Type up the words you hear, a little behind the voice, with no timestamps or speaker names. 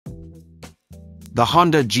the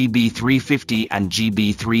Honda GB350 and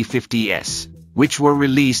GB350S, which were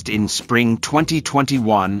released in spring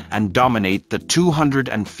 2021 and dominate the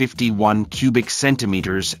 251 cubic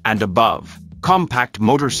centimeters and above compact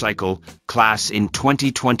motorcycle class in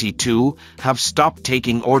 2022, have stopped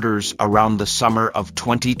taking orders around the summer of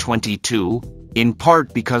 2022, in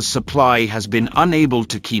part because supply has been unable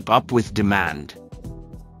to keep up with demand.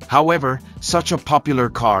 However, such a popular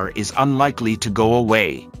car is unlikely to go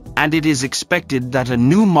away, and it is expected that a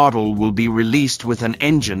new model will be released with an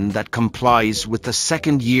engine that complies with the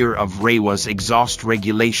second year of REWA's exhaust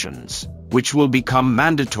regulations, which will become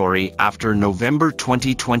mandatory after November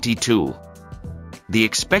 2022. The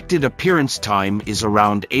expected appearance time is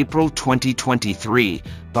around April 2023,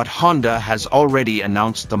 but Honda has already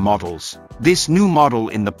announced the models. This new model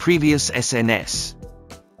in the previous SNS.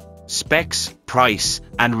 Specs, price,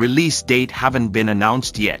 and release date haven't been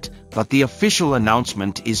announced yet, but the official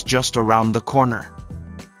announcement is just around the corner.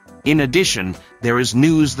 In addition, there is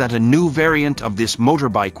news that a new variant of this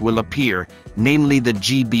motorbike will appear, namely the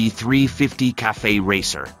GB350 Cafe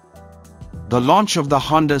Racer. The launch of the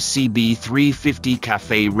Honda CB350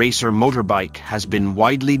 Cafe Racer motorbike has been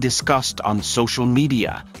widely discussed on social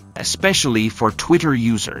media, especially for Twitter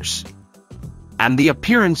users. And the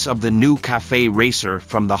appearance of the new Cafe Racer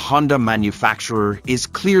from the Honda manufacturer is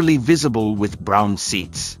clearly visible with brown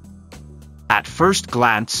seats. At first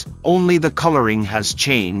glance, only the coloring has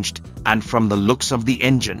changed, and from the looks of the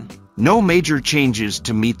engine, no major changes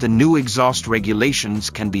to meet the new exhaust regulations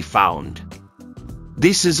can be found.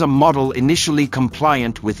 This is a model initially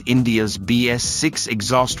compliant with India's BS6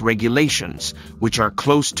 exhaust regulations, which are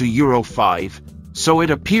close to Euro 5, so it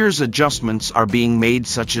appears adjustments are being made,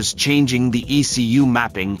 such as changing the ECU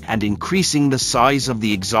mapping and increasing the size of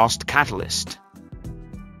the exhaust catalyst.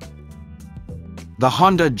 The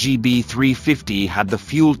Honda GB350 had the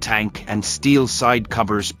fuel tank and steel side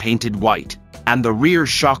covers painted white, and the rear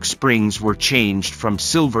shock springs were changed from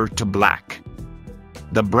silver to black.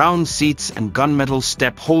 The brown seats and gunmetal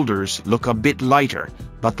step holders look a bit lighter,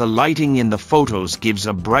 but the lighting in the photos gives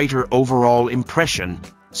a brighter overall impression,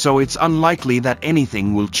 so it's unlikely that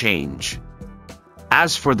anything will change.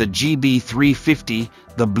 As for the GB350,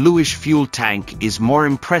 the bluish fuel tank is more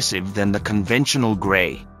impressive than the conventional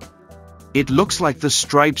gray. It looks like the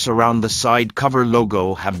stripes around the side cover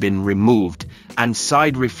logo have been removed, and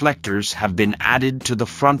side reflectors have been added to the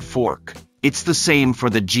front fork. It's the same for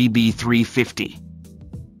the GB350.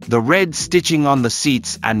 The red stitching on the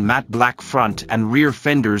seats and matte black front and rear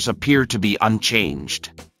fenders appear to be unchanged.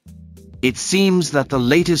 It seems that the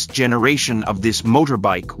latest generation of this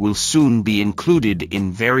motorbike will soon be included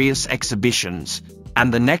in various exhibitions,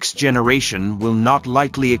 and the next generation will not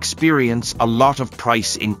likely experience a lot of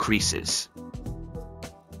price increases.